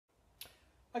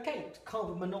Okay,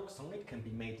 carbon monoxide can be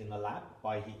made in the lab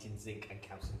by heating zinc and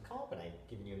calcium carbonate.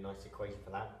 Giving you a nice equation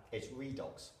for that. It's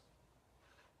redox.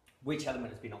 Which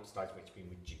element has been oxidized, which has been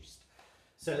reduced?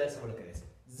 So let's have a look at this.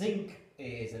 Zinc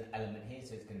is an element here,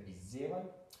 so it's going to be 0.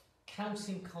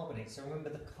 Calcium carbonate, so remember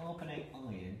the carbonate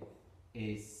ion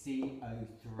is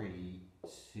CO3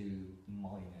 2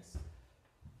 minus.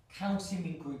 Calcium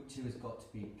in group 2 has got to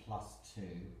be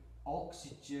 +2.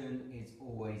 Oxygen is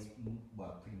always,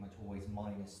 well, pretty much always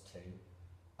 -2,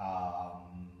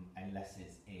 unless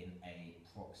it's in a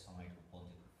peroxide or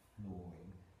bonded with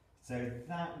fluorine. So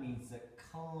that means that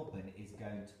carbon is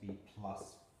going to be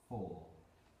 +4.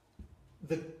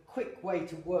 The quick way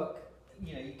to work,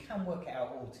 you can work it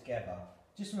out all together.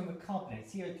 Just remember carbonate,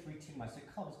 CO3 2 minus, so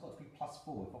carbon's got to be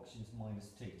 +4 if oxygen's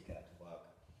 -2 to get that to work.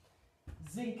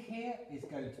 Zinc here is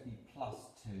going to be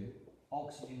 +2,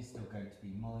 oxygen is still going to be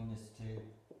 -2,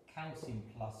 calcium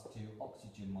 +2,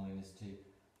 oxygen -2.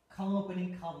 Carbon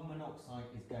in carbon monoxide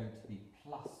is going to be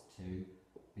 +2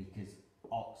 because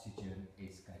oxygen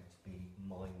is going to be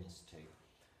 -2.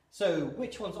 So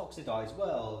which one's oxidized?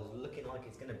 Well, it's looking like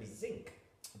it's going to be zinc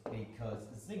because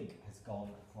zinc has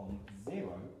gone from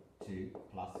 0 to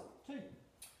 +2.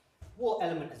 What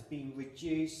element has been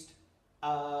reduced?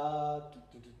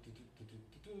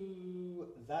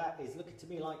 That is looking to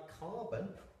me like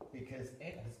carbon because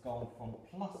it has gone from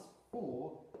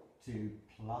 +4 to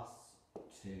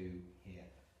 +2 here.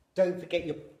 Don't forget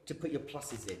to put your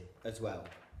pluses in as well.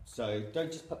 So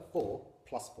don't just put 4,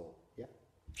 +4, yeah?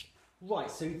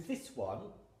 Right, so this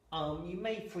one, you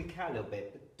may freak out a little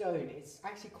bit, but don't. It's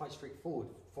actually quite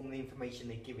straightforward from the information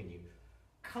they've given you.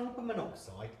 Carbon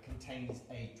monoxide contains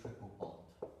a triple bond,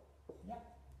 yeah,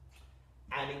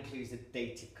 and includes a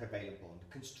dative covalent bond.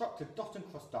 Construct a dot and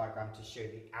cross diagram to show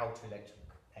the outer electron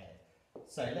paired.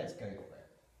 So let's go for it.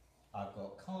 I've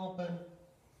got carbon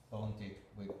bonded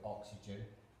with oxygen,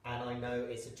 and I know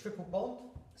it's a triple bond,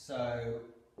 so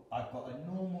I've got a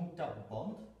normal double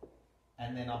bond,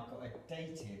 and then I've got a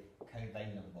dative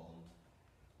covalent bond.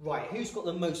 Right, who's got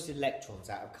the most electrons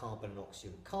out of carbon and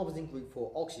oxygen? Carbon's in group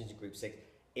 4, oxygen's in group 6.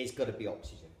 It's got to be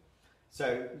oxygen.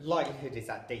 So likelihood is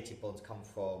that dative bonds come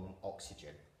from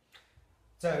oxygen.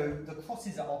 So the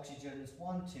crosses are oxygens,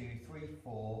 1, 2, 3,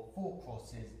 4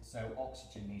 crosses. So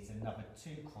oxygen needs another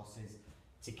 2 crosses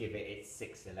to give it its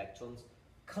 6 electrons.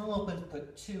 Carbon's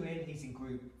put 2 in, he's in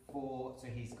group 4, so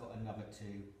he's got another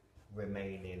 2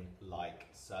 remaining like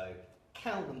so.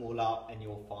 Count them all up and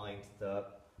you'll find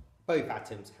that both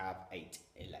atoms have 8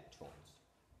 electrons.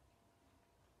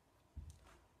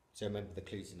 So remember the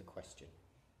clues in the question.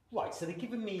 Right, so they've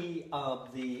given me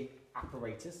the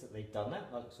apparatus that they've done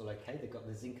that. That looks all okay. They've got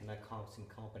the zinc and their calcium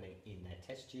carbonate in their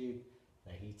test tube.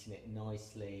 They're heating it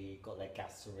nicely, got their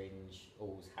gas syringe,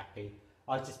 all's happy.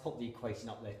 I just popped the equation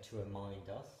up there to remind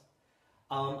us.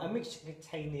 A mixture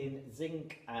containing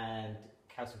zinc and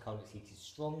calcium carbonate is heated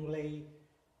strongly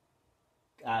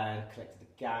and collected the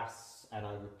gas, and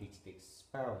I repeated the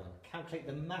experiment. Calculate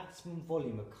the maximum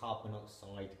volume of carbon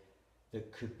monoxide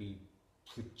that could be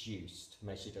produced,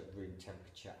 measured at room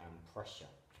temperature and pressure.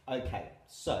 Okay,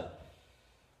 so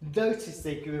notice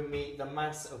they've given me the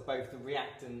mass of both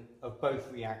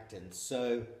reactants.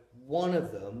 So one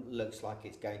of them looks like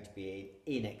it's going to be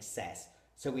in excess.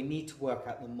 So we need to work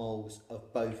out the moles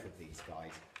of both of these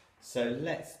guys. So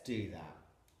let's do that.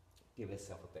 Give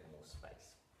yourself a bit more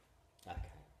space.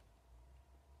 Okay.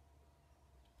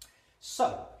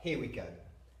 So here we go.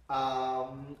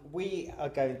 We are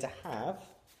going to have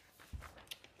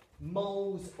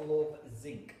moles of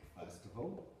zinc, first of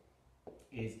all,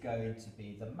 is going to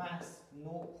be the mass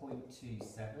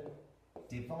 0.27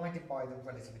 divided by the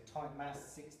relative tight mass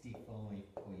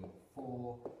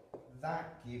 65.4.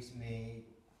 That gives me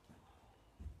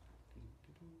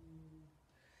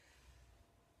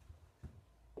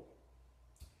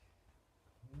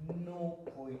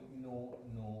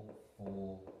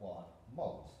 0.0041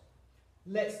 moles.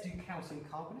 Let's do calcium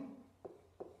carbonate.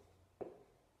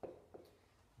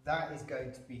 That is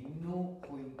going to be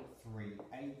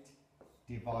 0.38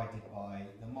 divided by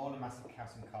the molar mass of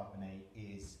calcium carbonate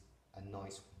is a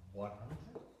nice 100.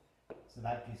 So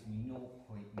that gives me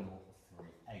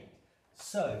 0.038.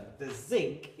 So the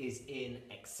zinc is in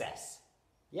excess.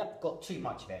 Yep, got too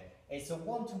much of it. It's a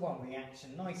one-to-one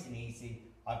reaction, nice and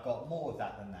easy. I've got more of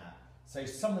that than that. So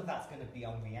some of that's going to be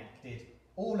unreacted.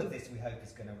 All of this we hope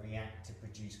is going to react to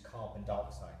produce carbon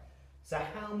dioxide. So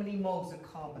how many moles of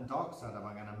carbon dioxide am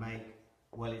I going to make?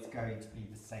 Well, it's going to be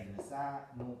the same as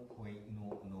that,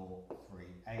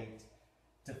 0.0038.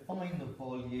 To find the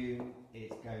volume,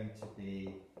 it's going to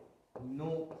be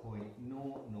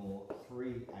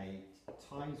 0.0038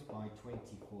 times by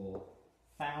 24,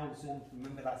 1000.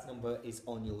 Remember that number is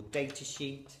on your data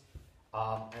sheet.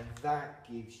 And that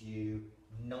gives you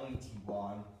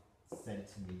 91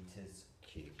 centimetres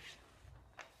cubed.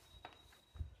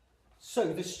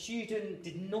 So the student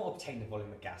did not obtain the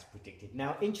volume of gas predicted.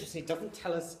 Now, interestingly, it doesn't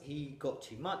tell us he got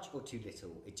too much or too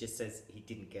little. It just says he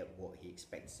didn't get what he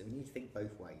expected. So we need to think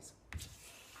both ways.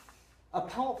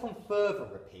 Apart from further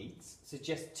repeats,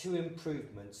 suggest two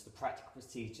improvements to the practical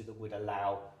procedure that would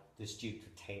allow the student to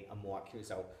obtain a more accurate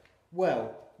result.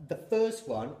 Well, the first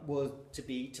one was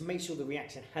to make sure the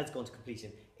reaction has gone to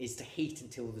completion is to heat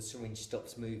until the syringe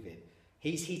stops moving.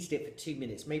 He's heated it for 2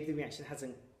 minutes. Maybe the reaction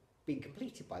hasn't been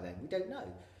completed by then. We don't know.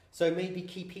 So maybe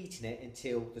keep heating it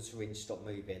until the syringe stops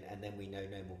moving, and then we know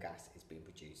no more gas is being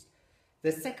produced.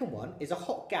 The second one is a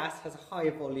hot gas has a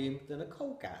higher volume than a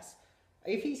cold gas.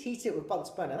 If he's heated it with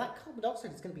Bunsen burner, that carbon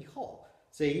dioxide is going to be hot.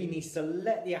 So he needs to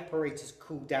let the apparatus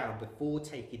cool down before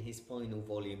taking his final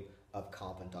volume of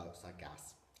carbon dioxide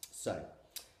gas. So,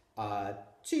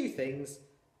 two things: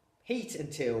 heat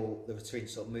until the syringe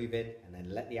stops moving, and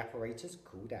then let the apparatus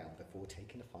cool down before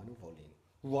taking the final volume.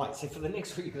 Right, so for the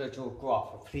next week you're going to draw a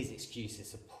graph, but please excuse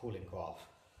this appalling graph.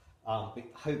 But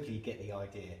hopefully you get the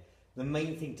idea. The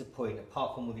main thing to point,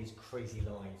 apart from all these crazy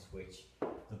lines which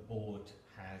the board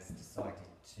has decided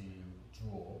to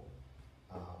draw,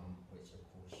 which of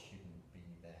course shouldn't be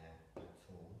there at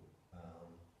all.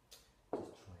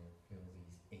 Just try and fill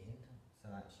these in. So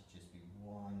that should just be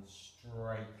one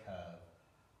straight curve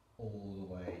all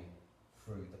the way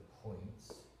through the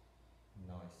points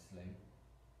nicely.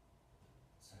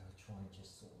 So I'll try and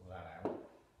just sort that out.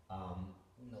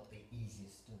 Not the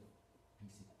easiest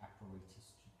piece of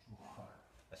apparatus to draw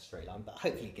a straight line, but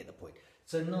hopefully you get the point.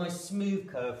 So a nice smooth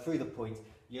curve through the points.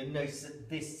 You'll notice that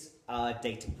this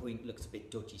data point looks a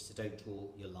bit dodgy, so don't draw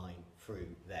your line through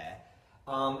there.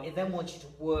 It then wants you to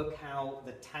work out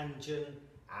the tangent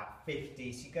at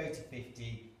 50. So you go to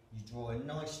 50, you draw a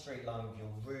nice straight line with your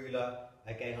ruler.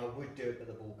 Again, I would do it, but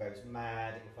the ball goes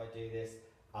mad if I do this.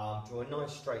 Draw a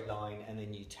nice straight line, and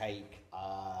then you take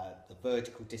the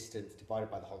vertical distance divided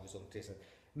by the horizontal distance.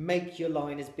 Make your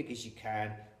line as big as you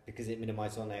can because it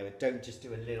minimises on error. Don't just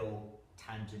do a little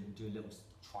tangent, do a little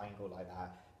triangle like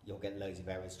that. You'll get loads of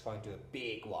errors. Try and do a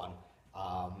big one,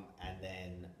 and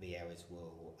then the errors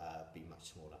will be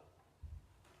much smaller.